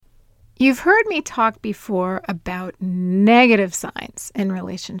You've heard me talk before about negative signs in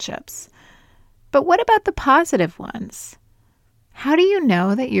relationships. But what about the positive ones? How do you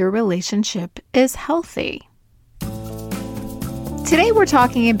know that your relationship is healthy? Today we're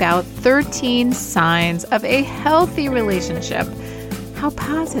talking about 13 signs of a healthy relationship. How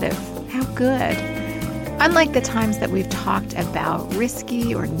positive, how good. Unlike the times that we've talked about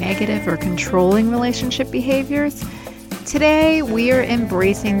risky or negative or controlling relationship behaviors, today we are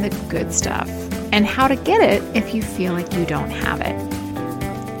embracing the good stuff and how to get it if you feel like you don't have it.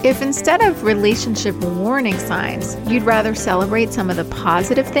 If instead of relationship warning signs, you'd rather celebrate some of the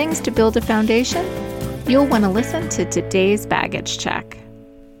positive things to build a foundation, you'll want to listen to today's Baggage Check.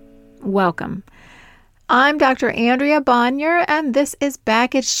 Welcome. I'm Dr. Andrea Bonier, and this is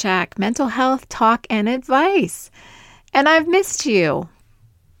Baggage Check, mental health talk and advice. And I've missed you.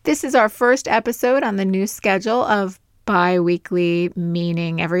 This is our first episode on the new schedule of bi-weekly,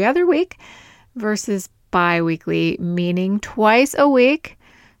 meaning every other week, versus bi-weekly, meaning twice a week.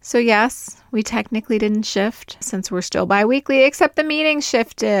 So yes, we technically didn't shift since we're still bi-weekly, except the meeting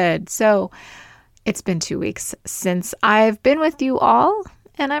shifted. So it's been 2 weeks since I've been with you all,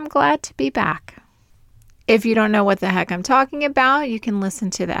 and I'm glad to be back. If you don't know what the heck I'm talking about, you can listen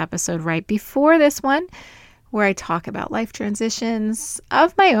to the episode right before this one, where I talk about life transitions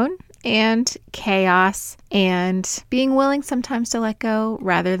of my own and chaos and being willing sometimes to let go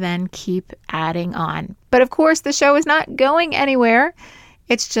rather than keep adding on. But of course, the show is not going anywhere.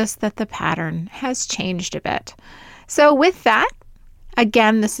 It's just that the pattern has changed a bit. So with that,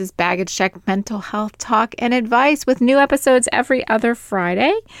 again, this is Baggage Check, mental health talk and advice with new episodes every other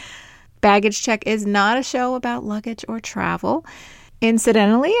Friday. Baggage Check is not a show about luggage or travel.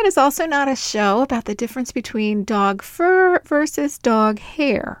 Incidentally, it is also not a show about the difference between dog fur versus dog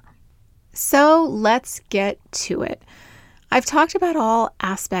hair. So let's get to it. I've talked about all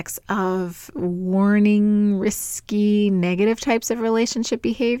aspects of warning, risky, negative types of relationship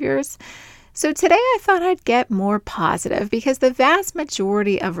behaviors. So today I thought I'd get more positive because the vast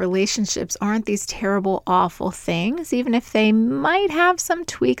majority of relationships aren't these terrible, awful things, even if they might have some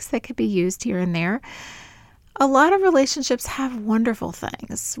tweaks that could be used here and there. A lot of relationships have wonderful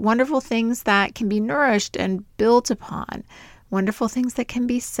things that can be nourished and built upon, wonderful things that can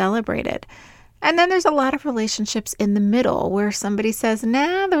be celebrated. And then there's a lot of relationships in the middle where somebody says,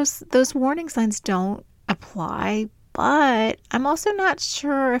 nah, those warning signs don't apply, but I'm also not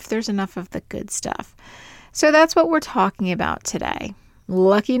sure if there's enough of the good stuff. So that's what we're talking about today.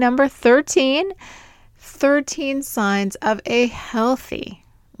 Lucky number 13, 13 signs of a healthy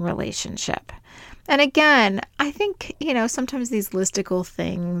relationship. And again, I think, sometimes these listicle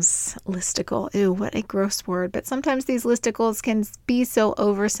things, ew, what a gross word, but sometimes these listicles can be so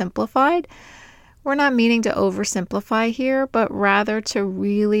oversimplified. We're not meaning to oversimplify here, but rather to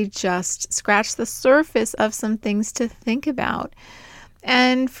really just scratch the surface of some things to think about.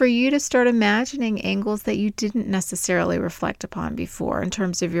 And for you to start imagining angles that you didn't necessarily reflect upon before in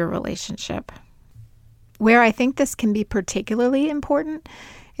terms of your relationship. Where I think this can be particularly important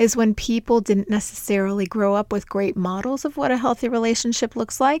is when people didn't necessarily grow up with great models of what a healthy relationship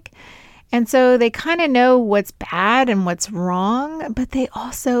looks like. And so they kind of know what's bad and what's wrong, but they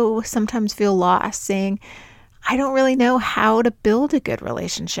also sometimes feel lost saying, I don't really know how to build a good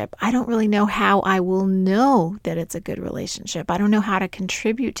relationship. I don't really know how I will know that it's a good relationship. I don't know how to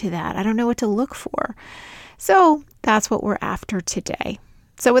contribute to that. I don't know what to look for. So that's what we're after today.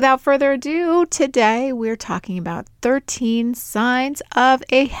 So without further ado, today we're talking about 13 signs of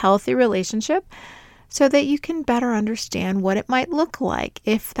a healthy relationship, so that you can better understand what it might look like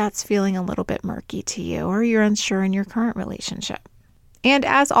if that's feeling a little bit murky to you or you're unsure in your current relationship. And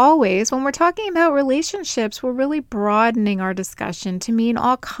as always, when we're talking about relationships, we're really broadening our discussion to mean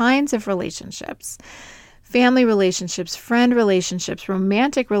all kinds of relationships. Family relationships, friend relationships,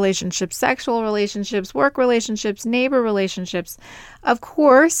 romantic relationships, sexual relationships, work relationships, neighbor relationships. Of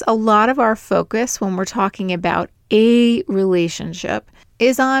course, a lot of our focus when we're talking about a relationship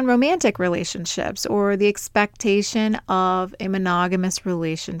is on romantic relationships or the expectation of a monogamous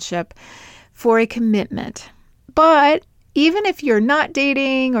relationship for a commitment. But even if you're not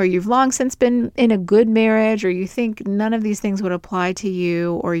dating or you've long since been in a good marriage or you think none of these things would apply to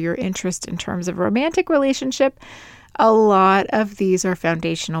you or your interest in terms of romantic relationship, a lot of these are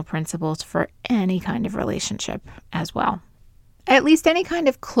foundational principles for any kind of relationship as well. At least any kind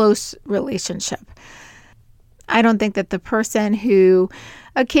of close relationship. I don't think that the person who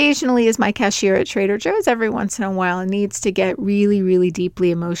occasionally is my cashier at Trader Joe's every once in a while needs to get really, really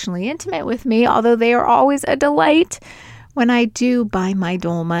deeply emotionally intimate with me, although they are always a delight, When I do buy my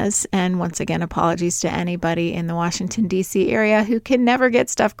dolmas, and once again, apologies to anybody in the Washington, D.C. area who can never get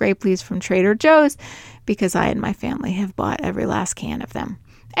stuffed grape leaves from Trader Joe's because I and my family have bought every last can of them.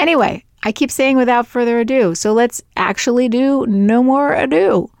 Anyway, I keep saying without further ado, so let's actually do no more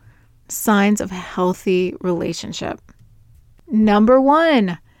ado. Signs of a healthy relationship. Number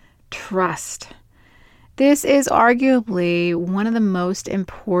 1, trust. This is arguably one of the most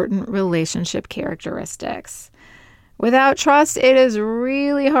important relationship characteristics. Without trust, it is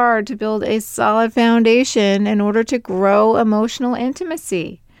really hard to build a solid foundation in order to grow emotional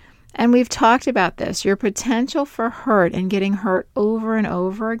intimacy. And we've talked about this. Your potential for hurt and getting hurt over and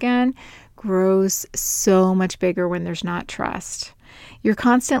over again grows so much bigger when there's not trust. You're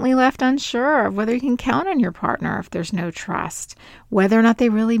constantly left unsure of whether you can count on your partner if there's no trust, whether or not they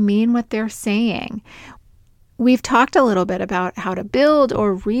really mean what they're saying. We've talked a little bit about how to build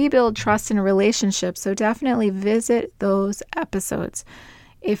or rebuild trust in a relationship, so definitely visit those episodes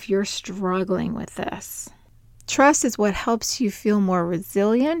if you're struggling with this. Trust is what helps you feel more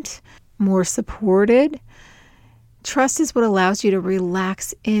resilient, more supported. Trust is what allows you to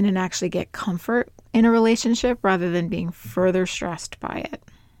relax in and actually get comfort in a relationship rather than being further stressed by it.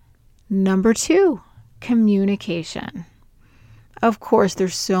 Number 2, communication. Of course,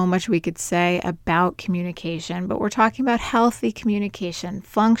 there's so much we could say about communication, but we're talking about healthy communication,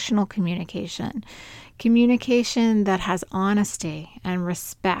 functional communication, communication that has honesty and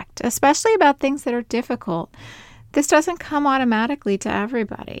respect, especially about things that are difficult. This doesn't come automatically to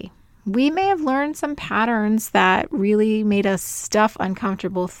everybody. We may have learned some patterns that really made us stuff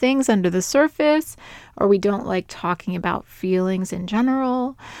uncomfortable things under the surface, or we don't like talking about feelings in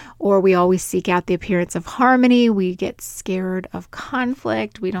general, or we always seek out the appearance of harmony. We get scared of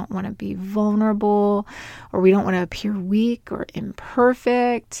conflict. We don't want to be vulnerable, or we don't want to appear weak or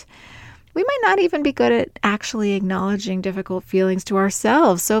imperfect. We might not even be good at actually acknowledging difficult feelings to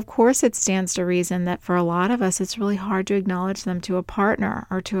ourselves. So, of course, it stands to reason that for a lot of us, it's really hard to acknowledge them to a partner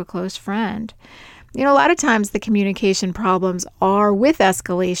or to a close friend. A lot of times the communication problems are with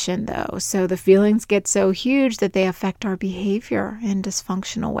escalation, though. So the feelings get so huge that they affect our behavior in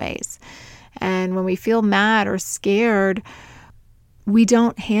dysfunctional ways. And when we feel mad or scared, we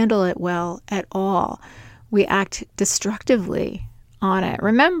don't handle it well at all. We act destructively on it.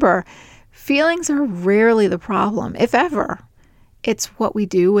 Remember, feelings are rarely the problem, if ever. It's what we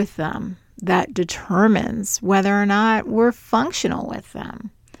do with them that determines whether or not we're functional with them.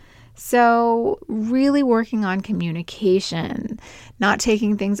 So really working on communication, not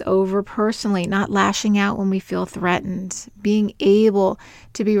taking things over personally, not lashing out when we feel threatened, being able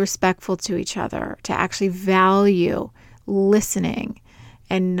to be respectful to each other, to actually value listening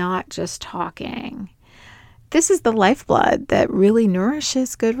and not just talking. This is the lifeblood that really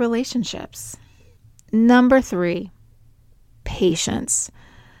nourishes good relationships. Number 3, patience.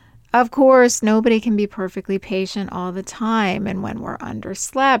 Of course, nobody can be perfectly patient all the time. And when we're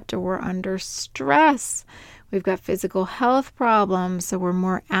underslept or we're under stress, we've got physical health problems, so we're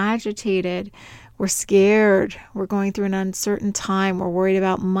more agitated, we're scared, we're going through an uncertain time, we're worried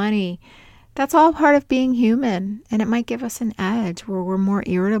about money. That's all part of being human, and it might give us an edge where we're more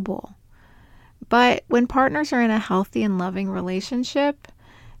irritable. But when partners are in a healthy and loving relationship,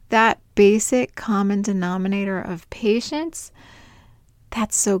 that basic common denominator of patience,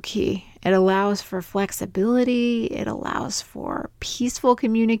 that's so key. It allows for flexibility. It allows for peaceful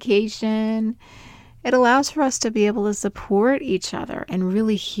communication. It allows for us to be able to support each other and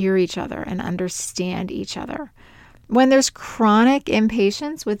really hear each other and understand each other. When there's chronic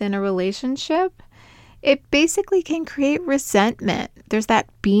impatience within a relationship, it basically can create resentment. There's that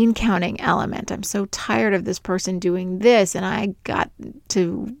bean counting element. I'm so tired of this person doing this, and I got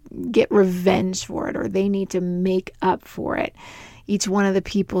to get revenge for it, or they need to make up for it. Each one of the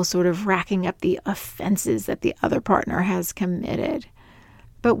people sort of racking up the offenses that the other partner has committed.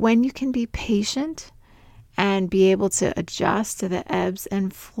 But when you can be patient and be able to adjust to the ebbs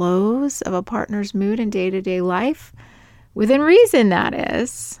and flows of a partner's mood in day-to-day life, within reason that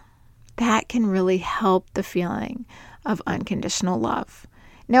is, that can really help the feeling of unconditional love.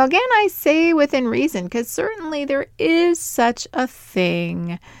 Now, again, I say within reason because certainly there is such a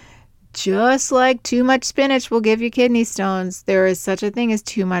thing. Just like too much spinach will give you kidney stones, there is such a thing as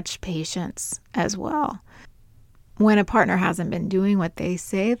too much patience as well. When a partner hasn't been doing what they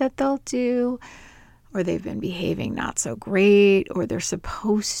say that they'll do, or they've been behaving not so great, or they're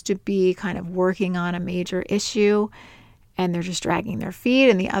supposed to be kind of working on a major issue, and they're just dragging their feet,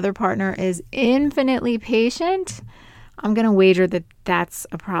 and the other partner is infinitely patient, I'm going to wager that that's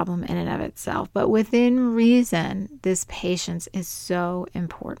a problem in and of itself. But within reason, this patience is so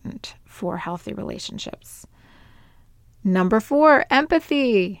important for healthy relationships. Number 4,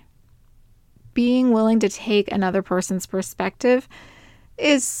 empathy. Being willing to take another person's perspective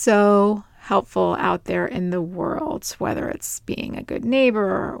is so helpful out there in the world, whether it's being a good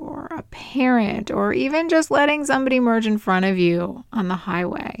neighbor or a parent or even just letting somebody merge in front of you on the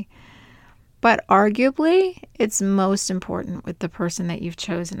highway. But arguably, it's most important with the person that you've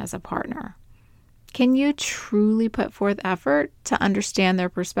chosen as a partner. Can you truly put forth effort to understand their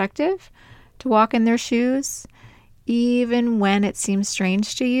perspective, to walk in their shoes, even when it seems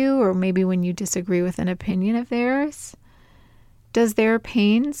strange to you or maybe when you disagree with an opinion of theirs? Does their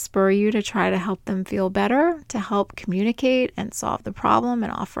pain spur you to try to help them feel better, to help communicate and solve the problem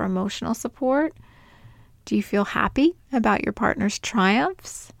and offer emotional support? Do you feel happy about your partner's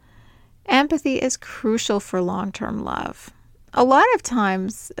triumphs? Empathy is crucial for long-term love. A lot of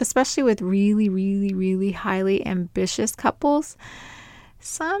times, especially with really, really, really highly ambitious couples,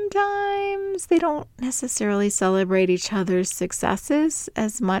 sometimes they don't necessarily celebrate each other's successes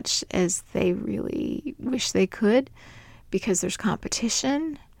as much as they really wish they could because there's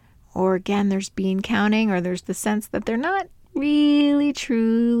competition, or again, there's bean counting, or there's the sense that they're not really,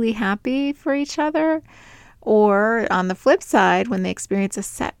 truly happy for each other. Or on the flip side, when they experience a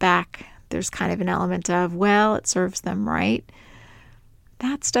setback, there's kind of an element of, well, it serves them right.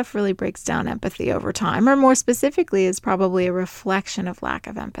 That stuff really breaks down empathy over time, or more specifically, is probably a reflection of lack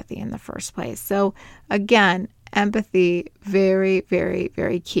of empathy in the first place. So again, empathy, very, very,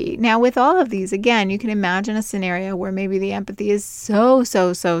 very key. Now, with all of these, again, you can imagine a scenario where maybe the empathy is so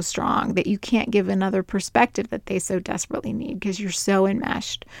strong that you can't give another perspective that they so desperately need because you're so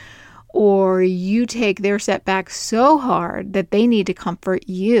enmeshed. Or you take their setback so hard that they need to comfort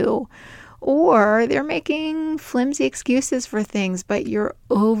you. Or they're making flimsy excuses for things, but you're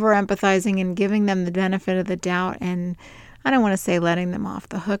over-empathizing and giving them the benefit of the doubt. And I don't want to say letting them off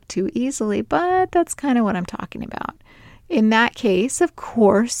the hook too easily, but that's kind of what I'm talking about. In that case, of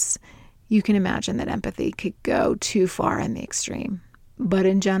course, you can imagine that empathy could go too far in the extreme. But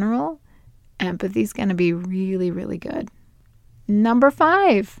in general, empathy is going to be really, really good. Number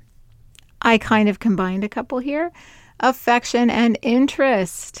 5, I kind of combined a couple here, affection and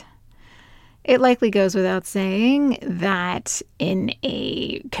interest. It likely goes without saying that in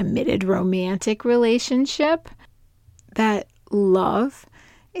a committed romantic relationship, that love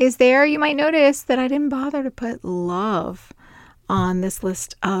is there. You might notice that I didn't bother to put love on this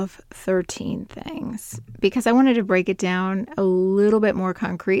list of 13 things because I wanted to break it down a little bit more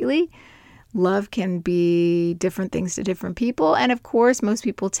concretely. Love can be different things to different people. And of course, most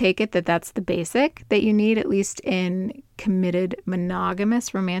people take it that that's the basic that you need, at least in committed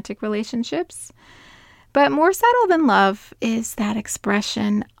monogamous romantic relationships. But more subtle than love is that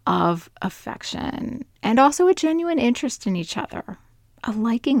expression of affection and also a genuine interest in each other, a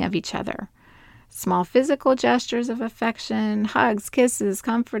liking of each other. Small physical gestures of affection, hugs, kisses,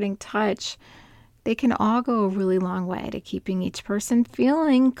 comforting touch, they can all go a really long way to keeping each person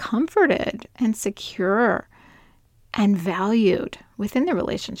feeling comforted and secure and valued within the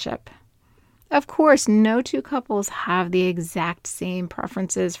relationship. Of course, no two couples have the exact same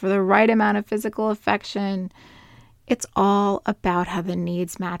preferences for the right amount of physical affection. It's all about how the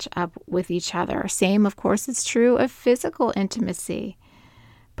needs match up with each other. Same, of course, is true of physical intimacy.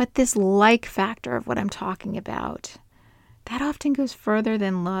 But this like factor of what I'm talking about, that often goes further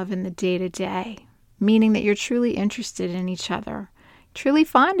than love in the day-to-day, meaning that you're truly interested in each other, truly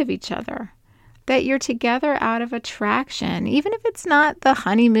fond of each other, that you're together out of attraction, even if it's not the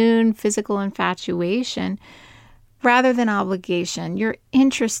honeymoon physical infatuation, rather than obligation. You're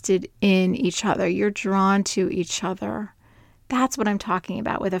interested in each other. You're drawn to each other. That's what I'm talking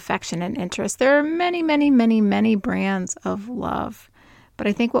about with affection and interest. There are many, many, many, many brands of love. But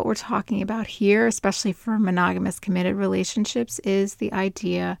I think what we're talking about here, especially for monogamous committed relationships, is the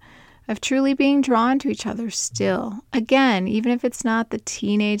idea of truly being drawn to each other still. Again, even if it's not the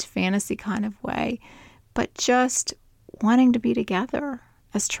teenage fantasy kind of way, but just wanting to be together,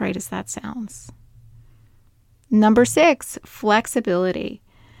 as trite as that sounds. Number 6, flexibility.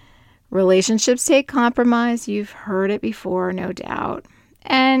 Relationships take compromise. You've heard it before, no doubt.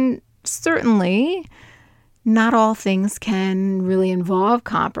 And certainly, not all things can really involve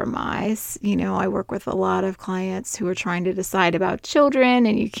compromise. You know, I work with a lot of clients who are trying to decide about children,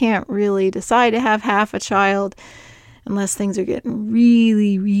 and you can't really decide to have half a child unless things are getting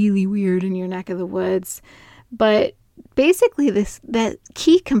really, really weird in your neck of the woods. But basically, that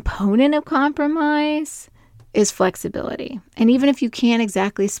key component of compromise is flexibility. And even if you can't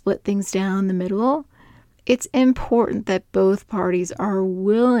exactly split things down the middle, it's important that both parties are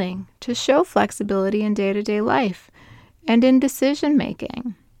willing to show flexibility in day-to-day life and in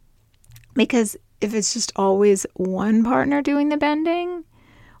decision-making. Because if it's just always one partner doing the bending,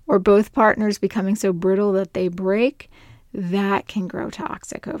 or both partners becoming so brittle that they break, that can grow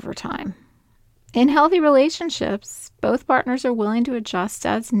toxic over time. In healthy relationships, both partners are willing to adjust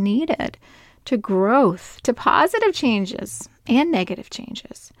as needed to growth, to positive changes and negative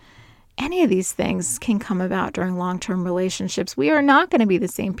changes. Any of these things can come about during long-term relationships. We are not going to be the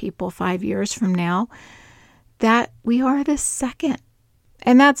same people 5 years from now that we are this second.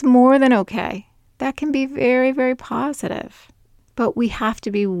 And that's more than okay. That can be very, very positive. But we have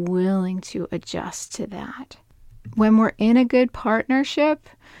to be willing to adjust to that. When we're in a good partnership,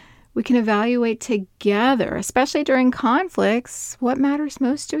 we can evaluate together, especially during conflicts, what matters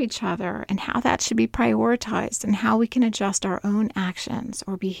most to each other and how that should be prioritized and how we can adjust our own actions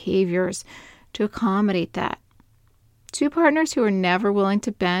or behaviors to accommodate that. Two partners who are never willing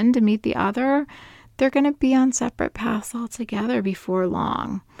to bend to meet the other, they're going to be on separate paths altogether before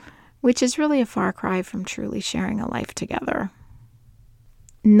long, which is really a far cry from truly sharing a life together.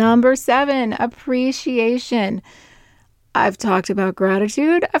 Number 7, appreciation. I've talked about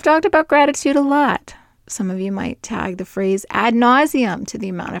gratitude. I've talked about gratitude a lot. Some of you might tag the phrase ad nauseum to the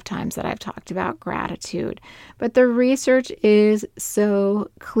amount of times that I've talked about gratitude. But the research is so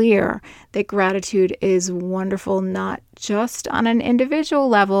clear that gratitude is wonderful, not just on an individual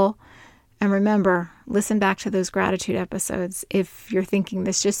level. And remember, listen back to those gratitude episodes if you're thinking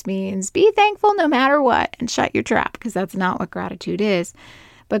this just means be thankful no matter what and shut your trap, because that's not what gratitude is.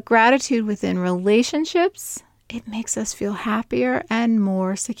 But gratitude within relationships, it makes us feel happier and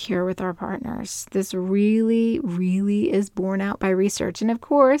more secure with our partners. This really, really is borne out by research. And of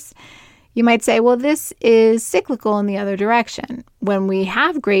course, you might say, well, this is cyclical in the other direction. When we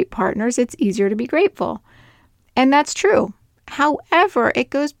have great partners, it's easier to be grateful. And that's true. However, it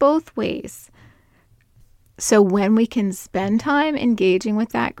goes both ways. So when we can spend time engaging with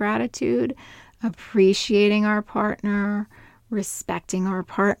that gratitude, appreciating our partner, respecting our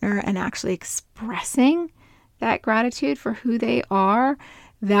partner, and actually expressing that gratitude for who they are,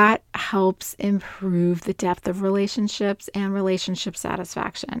 that helps improve the depth of relationships and relationship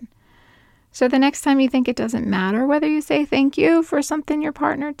satisfaction. So the next time you think it doesn't matter whether you say thank you for something your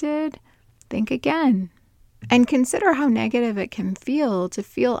partner did, think again. And consider how negative it can feel to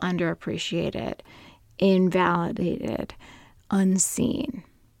feel underappreciated, invalidated, unseen.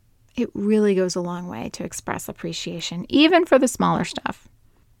 It really goes a long way to express appreciation, even for the smaller stuff.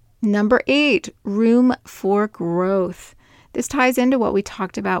 Number 8, room for growth. This ties into what we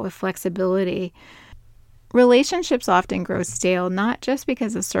talked about with flexibility. Relationships often grow stale, not just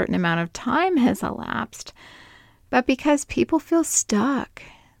because a certain amount of time has elapsed, but because people feel stuck.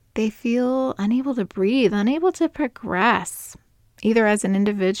 They feel unable to breathe, unable to progress, either as an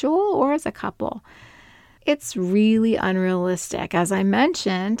individual or as a couple. It's really unrealistic, as I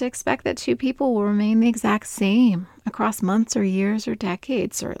mentioned, to expect that two people will remain the exact same across months or years or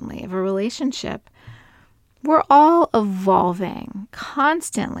decades, certainly, of a relationship. We're all evolving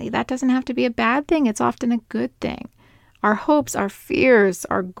constantly. That doesn't have to be a bad thing. It's often a good thing. Our hopes, our fears,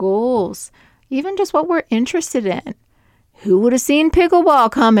 our goals, even just what we're interested in. Who would have seen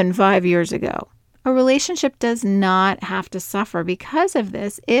pickleball coming 5 years ago? A relationship does not have to suffer because of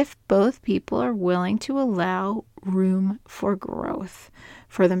this if both people are willing to allow room for growth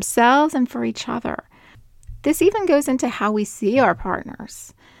for themselves and for each other. This even goes into how we see our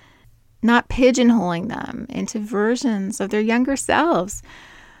partners, not pigeonholing them into versions of their younger selves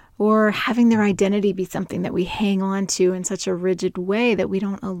or having their identity be something that we hang on to in such a rigid way that we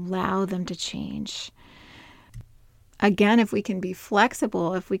don't allow them to change. Again, if we can be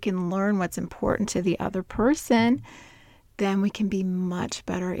flexible, if we can learn what's important to the other person, then we can be much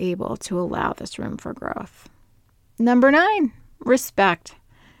better able to allow this room for growth. Number 9, respect.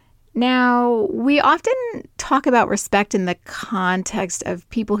 Now, we often talk about respect in the context of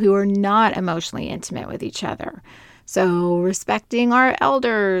people who are not emotionally intimate with each other. So respecting our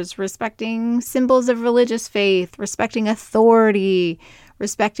elders, respecting symbols of religious faith, respecting authority,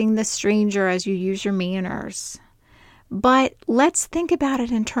 respecting the stranger as you use your manners. But let's think about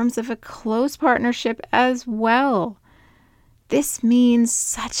it in terms of a close partnership as well. This means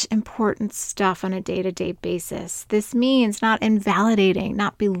such important stuff on a day-to-day basis. This means not invalidating,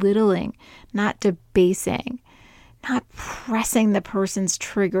 not belittling, not debasing, not pressing the person's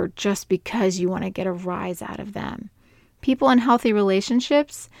trigger just because you want to get a rise out of them. People in healthy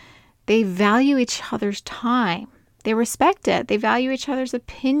relationships, they value each other's time. They respect it. They value each other's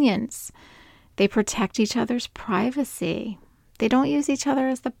opinions. They protect each other's privacy. They don't use each other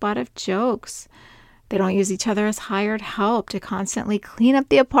as the butt of jokes. They don't use each other as hired help to constantly clean up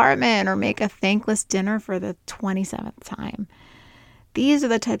the apartment or make a thankless dinner for the 27th time. These are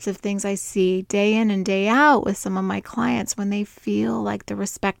the types of things I see day in and day out with some of my clients when they feel like the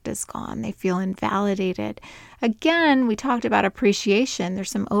respect is gone. They feel invalidated. Again, we talked about appreciation.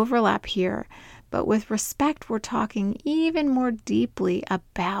 There's some overlap here. But with respect, we're talking even more deeply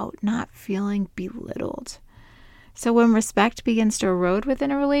about not feeling belittled. So when respect begins to erode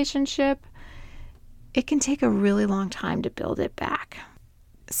within a relationship, it can take a really long time to build it back.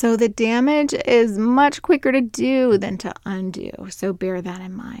 So the damage is much quicker to do than to undo. So bear that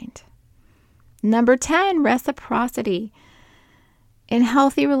in mind. Number 10, reciprocity. In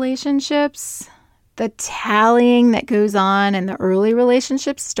healthy relationships, the tallying that goes on in the early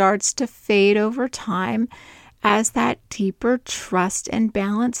relationship starts to fade over time as that deeper trust and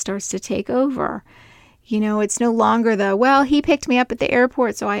balance starts to take over. It's no longer he picked me up at the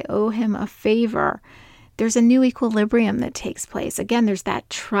airport, so I owe him a favor. There's a new equilibrium that takes place. Again, there's that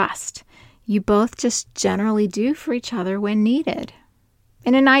trust. You both just generally do for each other when needed.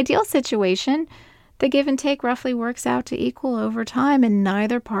 In an ideal situation, the give and take roughly works out to equal over time and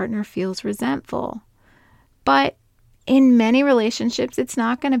neither partner feels resentful. But in many relationships, it's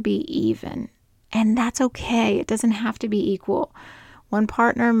not going to be even. And that's okay. It doesn't have to be equal. One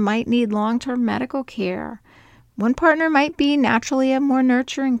partner might need long-term medical care. One partner might be naturally a more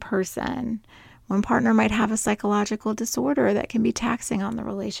nurturing person. One partner might have a psychological disorder that can be taxing on the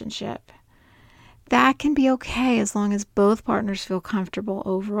relationship. That can be okay as long as both partners feel comfortable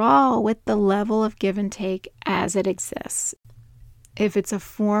overall with the level of give and take as it exists. If it's a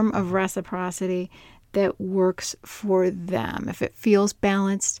form of reciprocity that works for them, if it feels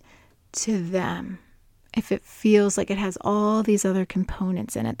balanced to them, if it feels like it has all these other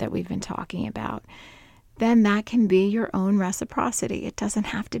components in it that we've been talking about, then that can be your own reciprocity. It doesn't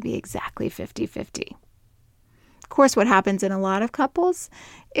have to be exactly 50-50. Of course, what happens in a lot of couples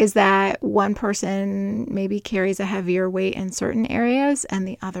is that one person maybe carries a heavier weight in certain areas and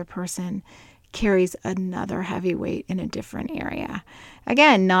the other person carries another heavy weight in a different area.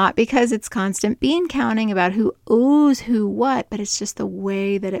 Again, not because it's constant bean counting about who owes who what, but it's just the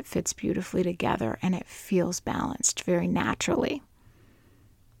way that it fits beautifully together and it feels balanced very naturally.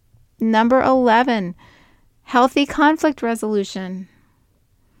 Number 11, healthy conflict resolution.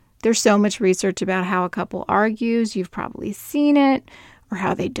 There's so much research about how a couple argues. You've probably seen it, or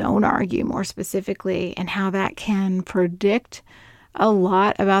how they don't argue more specifically, and how that can predict a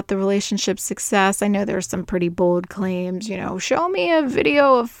lot about the relationship's success. I know there's some pretty bold claims, show me a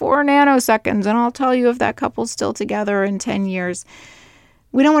video of 4 nanoseconds and I'll tell you if that couple's still together in 10 years.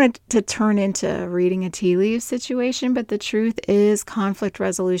 We don't want it to turn into reading a tea leaves situation, but the truth is conflict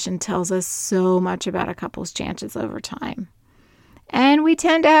resolution tells us so much about a couple's chances over time. And we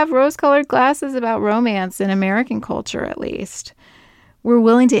tend to have rose-colored glasses about romance in American culture, at least. We're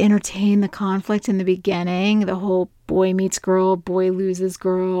willing to entertain the conflict in the beginning, the whole boy meets girl, boy loses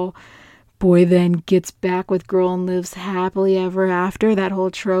girl, boy then gets back with girl and lives happily ever after, that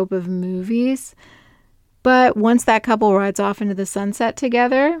whole trope of movies. But once that couple rides off into the sunset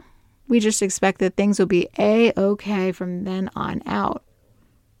together, we just expect that things will be A-okay from then on out.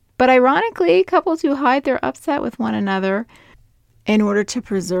 But ironically, couples who hide their upset with one another in order to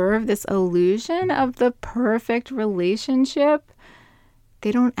preserve this illusion of the perfect relationship,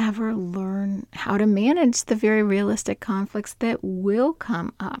 they don't ever learn how to manage the very realistic conflicts that will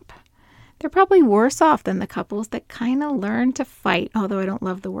come up. They're probably worse off than the couples that kind of learn to fight, although I don't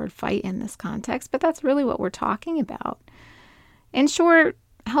love the word fight in this context, but that's really what we're talking about. In short,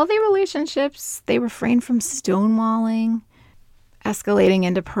 healthy relationships, they refrain from stonewalling, escalating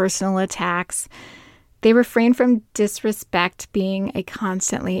into personal attacks. They refrain from disrespect being a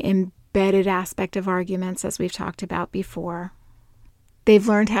constantly embedded aspect of arguments, as we've talked about before. They've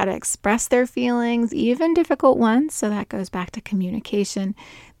learned how to express their feelings, even difficult ones, so that goes back to communication.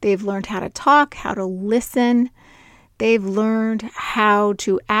 They've learned how to talk, how to listen. They've learned how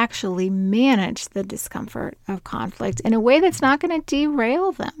to actually manage the discomfort of conflict in a way that's not going to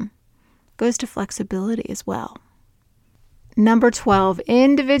derail them. Goes to flexibility as well. Number 12,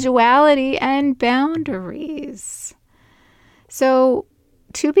 individuality and boundaries. So,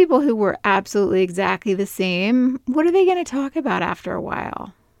 two people who were absolutely exactly the same, what are they going to talk about after a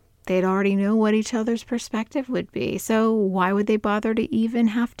while? They'd already know what each other's perspective would be, so why would they bother to even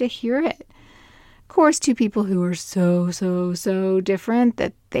have to hear it? Of course, two people who are so different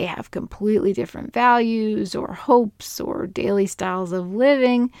that they have completely different values or hopes or daily styles of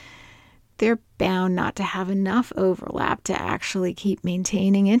living, they're bound not to have enough overlap to actually keep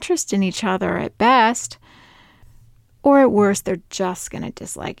maintaining interest in each other at best. Or at worst, they're just going to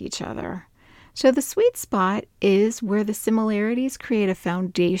dislike each other. So the sweet spot is where the similarities create a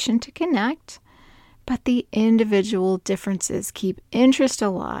foundation to connect, but the individual differences keep interest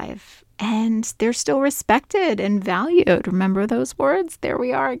alive and they're still respected and valued. Remember those words? There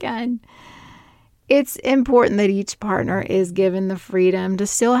we are again. It's important that each partner is given the freedom to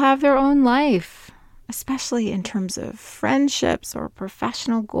still have their own life, especially in terms of friendships or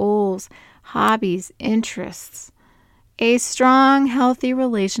professional goals, hobbies, interests. A strong, healthy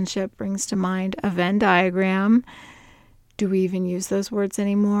relationship brings to mind a Venn diagram. Do we even use those words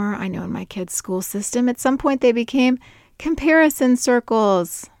anymore? I know in my kids' school system, at some point they became comparison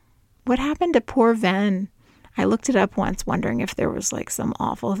circles. What happened to poor Venn? I looked it up once, wondering if there was like some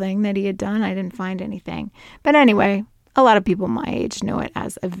awful thing that he had done. I didn't find anything. But anyway, a lot of people my age know it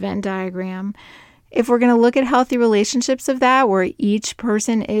as a Venn diagram. If we're going to look at healthy relationships of that, where each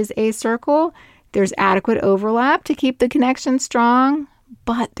person is a circle, there's adequate overlap to keep the connection strong,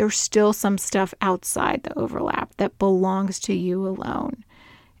 but there's still some stuff outside the overlap that belongs to you alone.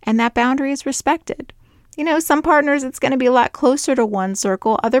 And that boundary is respected. Some partners, it's going to be a lot closer to one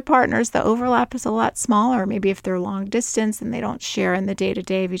circle. Other partners, the overlap is a lot smaller. Maybe if they're long distance and they don't share in the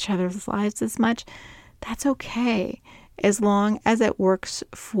day-to-day of each other's lives as much, that's okay, as long as it works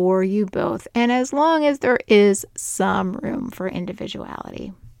for you both and as long as there is some room for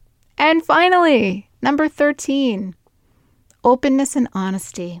individuality. And finally, number 13, openness and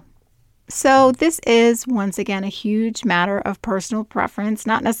honesty. So this is, once again, a huge matter of personal preference,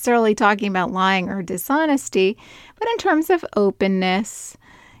 not necessarily talking about lying or dishonesty, but in terms of openness.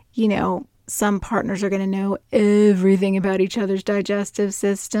 Some partners are going to know everything about each other's digestive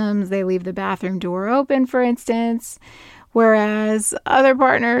systems. They leave the bathroom door open, for instance, whereas other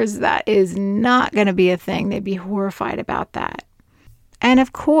partners, that is not going to be a thing. They'd be horrified about that. And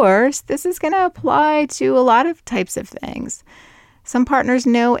of course, this is going to apply to a lot of types of things. Some partners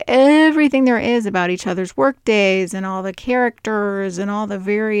know everything there is about each other's work days and all the characters and all the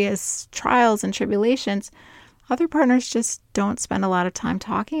various trials and tribulations. Other partners just don't spend a lot of time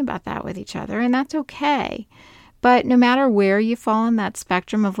talking about that with each other, and that's okay. But no matter where you fall on that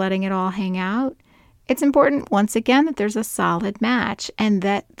spectrum of letting it all hang out, it's important, once again, that there's a solid match and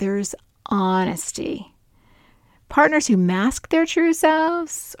that there's honesty. Partners who mask their true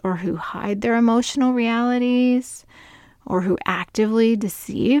selves or who hide their emotional realities or who actively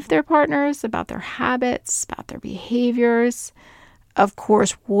deceive their partners about their habits, about their behaviors. Of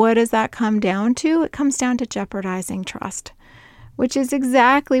course, what does that come down to? It comes down to jeopardizing trust, which is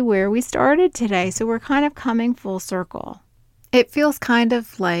exactly where we started today. So we're kind of coming full circle. It feels kind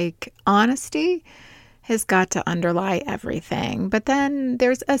of like honesty has got to underlie everything. But then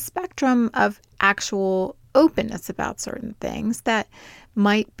there's a spectrum of actual openness about certain things that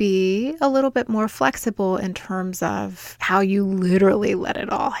might be a little bit more flexible in terms of how you literally let it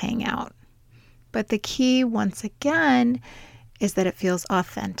all hang out. But the key, once again, is that it feels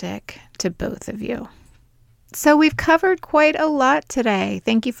authentic to both of you. So we've covered quite a lot today.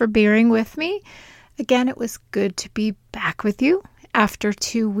 Thank you for bearing with me. Again, it was good to be back with you after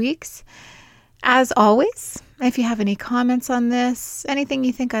 2 weeks. As always, if you have any comments on this, anything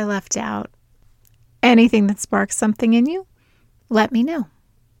you think I left out, anything that sparks something in you, let me know.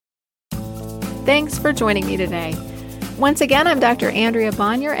 Thanks for joining me today. Once again, I'm Dr. Andrea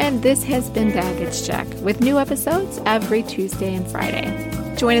Bonnier, and this has been Baggage Check, with new episodes every Tuesday and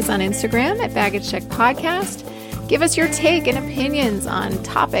Friday. Join us on Instagram at Baggage Check Podcast. Give us your take and opinions on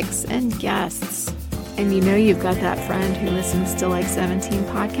topics and guests. And you've got that friend who listens to like 17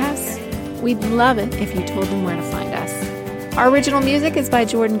 podcasts. We'd love it if you told them where to find us. Our original music is by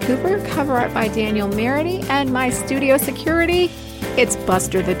Jordan Cooper, cover art by Daniel Merity, and my studio security, it's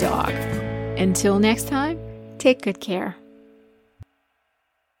Buster the dog. Until next time, take good care.